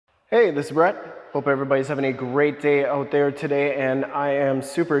Hey, this is Brett. Hope everybody's having a great day out there today, and I am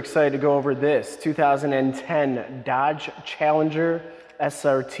super excited to go over this 2010 Dodge Challenger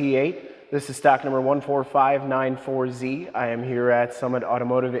SRT8. This is stock number 14594Z. I am here at Summit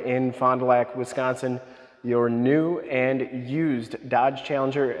Automotive in Fond du Lac, Wisconsin, your new and used Dodge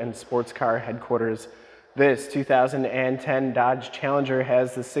Challenger and sports car headquarters. This 2010 Dodge Challenger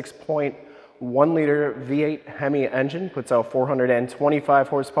has the 6.1 liter V8 Hemi engine, puts out 425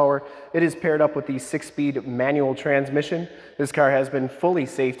 horsepower. It is paired up with the 6-speed manual transmission. This car has been fully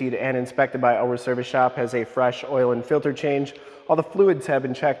safetied and inspected by our service shop, has a fresh oil and filter change. All the fluids have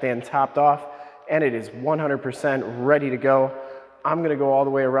been checked and topped off, and it is 100% ready to go. I'm going to go all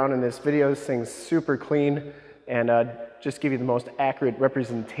the way around in this video. This thing's super clean, and just give you the most accurate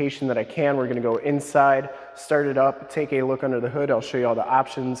representation that I can. We're going to go inside, start it up, take a look under the hood. I'll show you all the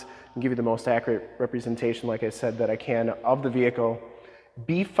options and give you the most accurate representation, like I said, that I can of the vehicle.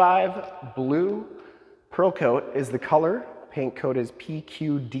 B5 blue PearlCoat is the color. Paint code is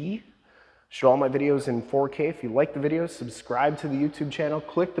PQD. Show all my videos in 4K. If you like the videos, subscribe to the YouTube channel,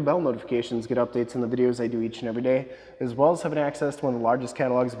 click the bell notifications, get updates on the videos I do each and every day, as well as having access to one of the largest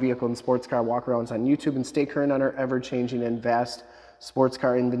catalogs of vehicle and sports car walkarounds on YouTube, and stay current on our ever-changing and vast sports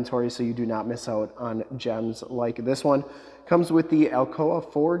car inventory so you do not miss out on gems like this one. Comes with the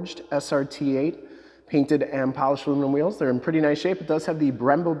Alcoa forged SRT8, painted and polished aluminum wheels. They're in pretty nice shape. It does have the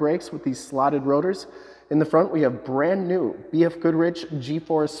Brembo brakes with these slotted rotors. In the front, we have brand new BF Goodrich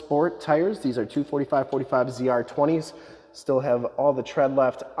G-Force Sport tires. These are 245/45 ZR20s. Still have all the tread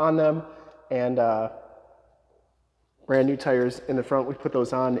left on them, and brand new tires in the front. We put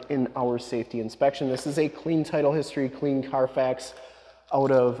those on in our safety inspection. This is a clean title history, clean CARFAX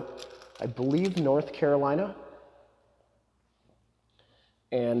out of, I believe, North Carolina.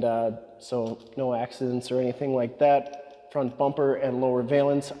 And so no accidents or anything like that. Front bumper and lower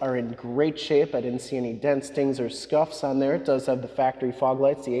valence are in great shape. I didn't see any dents, dings, or scuffs on there. It does have the factory fog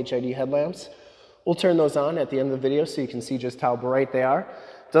lights, the HID headlamps. We'll turn those on at the end of the video so you can see just how bright they are.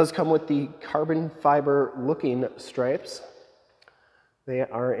 It does come with the carbon fiber looking stripes. They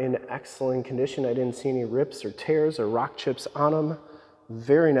are in excellent condition. I didn't see any rips or tears or rock chips on them.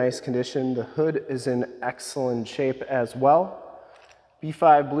 Very nice condition. The hood is in excellent shape as well.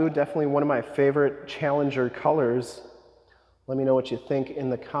 B5 blue, definitely one of my favorite Challenger colors. Let me know what you think in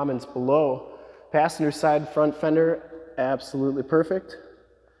the comments below. Passenger side front fender, absolutely perfect.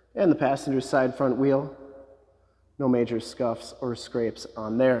 And the passenger side front wheel, no major scuffs or scrapes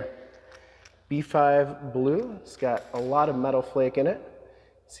on there. B5 blue, it's got a lot of metal flake in it.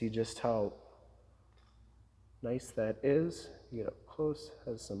 See just how nice that is. You get up close,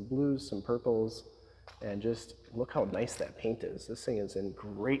 has some blues, some purples, and just look how nice that paint is. This thing is in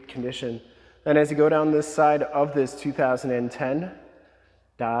great condition. And as you go down this side of this 2010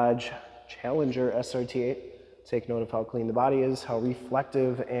 Dodge Challenger SRT8, take note of how clean the body is, how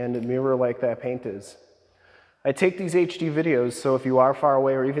reflective and mirror-like that paint is. I take these HD videos, so if you are far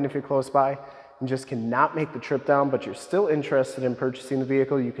away or even if you're close by and just cannot make the trip down, but you're still interested in purchasing the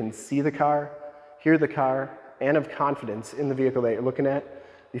vehicle, you can see the car, hear the car, and have confidence in the vehicle that you're looking at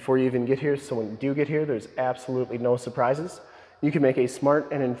before you even get here. So when you do get here, there's absolutely no surprises. You can make a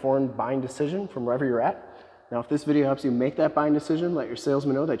smart and informed buying decision from wherever you're at. Now, if this video helps you make that buying decision, let your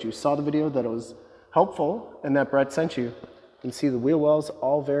salesman know that you saw the video, that it was helpful, and that Brett sent you. You can see the wheel wells,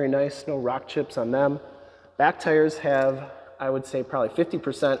 all very nice, no rock chips on them. Back tires have, I would say, probably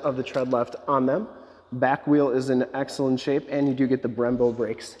 50% of the tread left on them. Back wheel is in excellent shape, and you do get the Brembo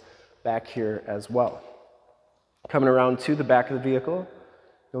brakes back here as well. Coming around to the back of the vehicle,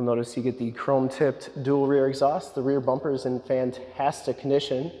 you'll notice you get the chrome-tipped dual rear exhaust. The rear bumper is in fantastic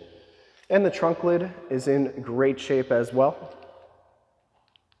condition, and the trunk lid is in great shape as well.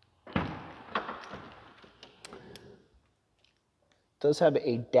 It does have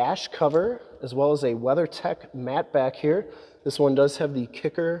a dash cover as well as a WeatherTech mat back here. This one does have the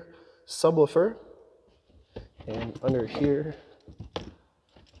kicker subwoofer, and under here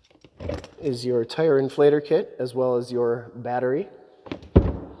is your tire inflator kit as well as your battery.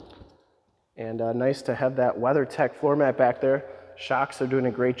 And nice to have that WeatherTech floor mat back there. Shocks are doing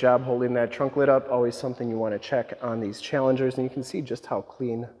a great job holding that trunk lid up. Always something you want to check on these Challengers. And you can see just how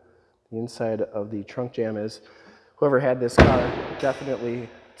clean the inside of the trunk jam is. Whoever had this car definitely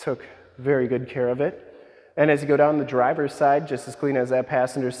took very good care of it. And as you go down the driver's side, just as clean as that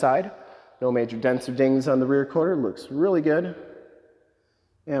passenger side. No major dents or dings on the rear quarter. Looks really good.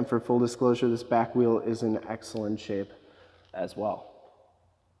 And for full disclosure, this back wheel is in excellent shape as well.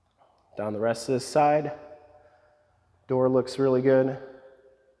 Down the rest of this side, door looks really good.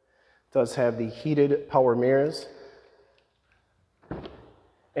 Does have the heated power mirrors.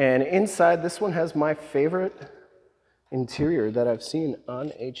 And inside, this one has my favorite interior that I've seen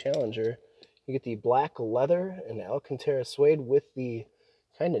on a Challenger. You get the black leather and Alcantara suede with the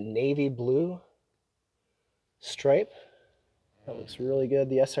kind of navy blue stripe. That looks really good.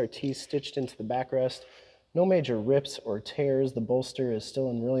 The SRT stitched into the backrest. No major rips or tears. The bolster is still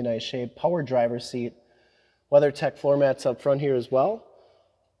in really nice shape. Power driver's seat. Weathertech floor mats up front here as well.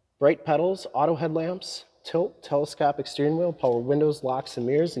 Bright pedals, auto headlamps, tilt, telescopic steering wheel, power windows, locks and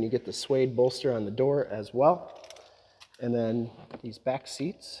mirrors, and you get the suede bolster on the door as well. And then these back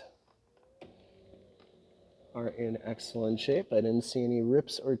seats are in excellent shape. I didn't see any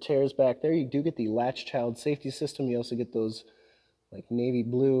rips or tears back there. You do get the latch child safety system. You also get those like navy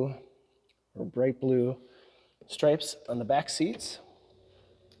blue or bright blue stripes on the back seats.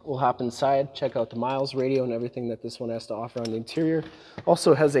 We'll hop inside, check out the miles, radio, and everything that this one has to offer on the interior.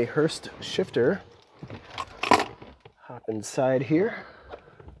 Also has a Hurst shifter. Hop inside here.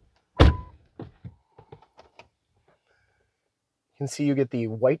 You can see you get the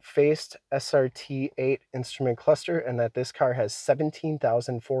white-faced SRT8 instrument cluster, and that this car has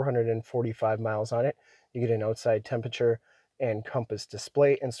 17,445 miles on it. You get an outside temperature and compass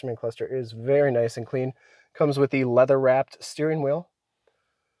display. Instrument cluster is very nice and clean. Comes with the leather-wrapped steering wheel.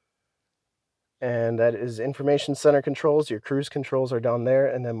 And that is information center controls. Your cruise controls are down there,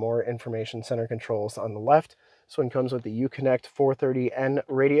 and then more information center controls on the left. This one comes with the Uconnect 430N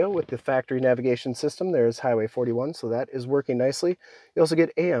radio with the factory navigation system. There's Highway 41, so that is working nicely. You also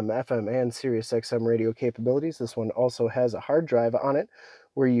get AM, FM, and Sirius XM radio capabilities. This one also has a hard drive on it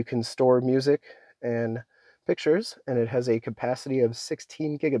where you can store music and pictures, and it has a capacity of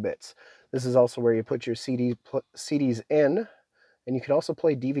 16 gigabits. This is also where you put your CDs in, and you can also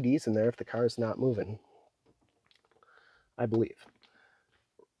play DVDs in there if the car is not moving, I believe.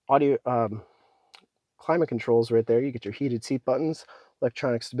 Audio, climate controls right there. You get your heated seat buttons,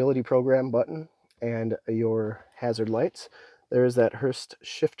 electronic stability program button, and your hazard lights. There is that Hurst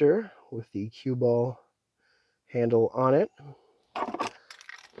shifter with the cue ball handle on it.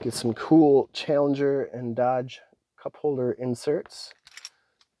 Get some cool Challenger and Dodge cup holder inserts,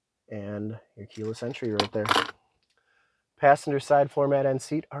 and your keyless entry right there. Passenger side floor mat and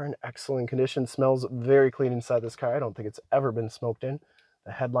seat are in excellent condition. Smells very clean inside this car. I don't think it's ever been smoked in.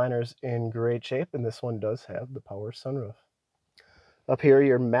 The headliner's in great shape, and this one does have the power sunroof. Up here are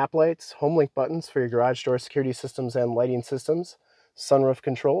your map lights, Homelink buttons for your garage door security systems and lighting systems, sunroof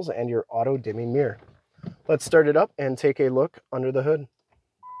controls, and your auto dimming mirror. Let's start it up and take a look under the hood.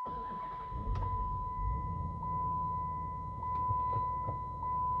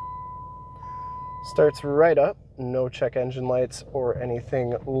 Starts right up, no check engine lights or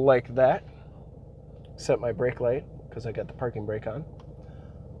anything like that, except my brake light because I got the parking brake on.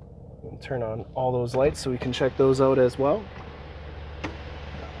 We'll turn on all those lights so we can check those out as well.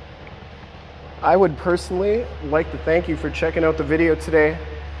 I would personally like to thank you for checking out the video today,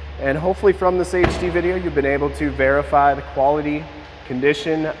 and hopefully from this HD video you've been able to verify the quality,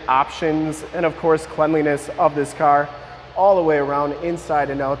 condition, options, and of course cleanliness of this car all the way around, inside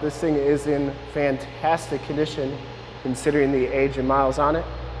and out. This thing is in fantastic condition considering the age and miles on it.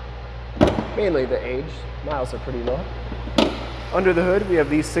 Mainly the age, miles are pretty low. Under the hood we have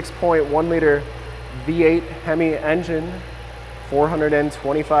the 6.1 liter V8 Hemi engine,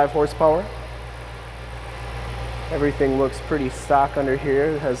 425 horsepower. Everything looks pretty stock under here.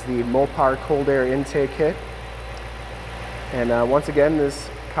 It has the Mopar cold air intake kit. And once again, this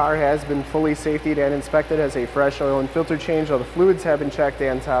car has been fully safetied and inspected, has a fresh oil and filter change. All the fluids have been checked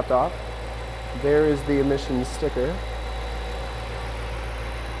and topped off. There is the emissions sticker.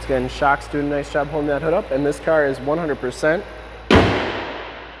 Once again, Shock's doing a nice job holding that hood up, and this car is 100%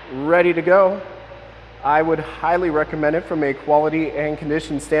 ready to go. I would highly recommend it from a quality and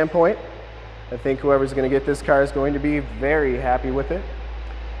condition standpoint. I think whoever's going to get this car is going to be very happy with it.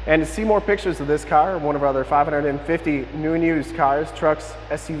 And to see more pictures of this car, one of our other 550 new and used cars, trucks,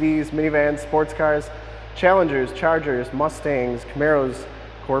 SUVs, minivans, sports cars, Challengers, Chargers, Mustangs, Camaros,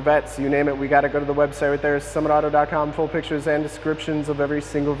 Corvettes, you name it, we got to go to the website right there, summitauto.com. Full pictures and descriptions of every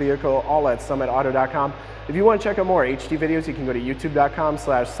single vehicle, all at summitauto.com. If you want to check out more HD videos, you can go to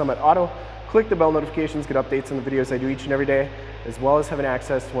youtube.com/summitauto. Click the bell notifications, get updates on the videos I do each and every day, as well as having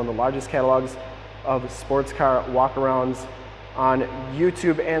access to one of the largest catalogs of sports car walkarounds on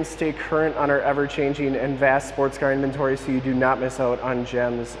YouTube, and stay current on our ever-changing and vast sports car inventory so you do not miss out on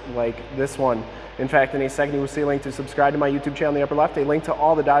gems like this one. In fact, in a second you will see a link to subscribe to my YouTube channel in the upper left, a link to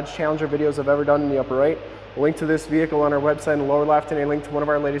all the Dodge Challenger videos I've ever done in the upper right, a link to this vehicle on our website in the lower left, and a link to one of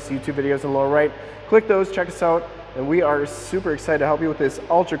our latest YouTube videos in the lower right. Click those, check us out, and we are super excited to help you with this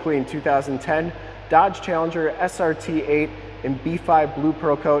ultra clean 2010 Dodge Challenger SRT8 in B5 Blue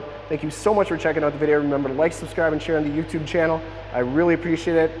Pearl Coat. Thank you so much for checking out the video. Remember to like, subscribe, and share on the YouTube channel. I really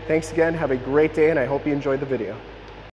appreciate it. Thanks again. Have a great day, and I hope you enjoyed the video.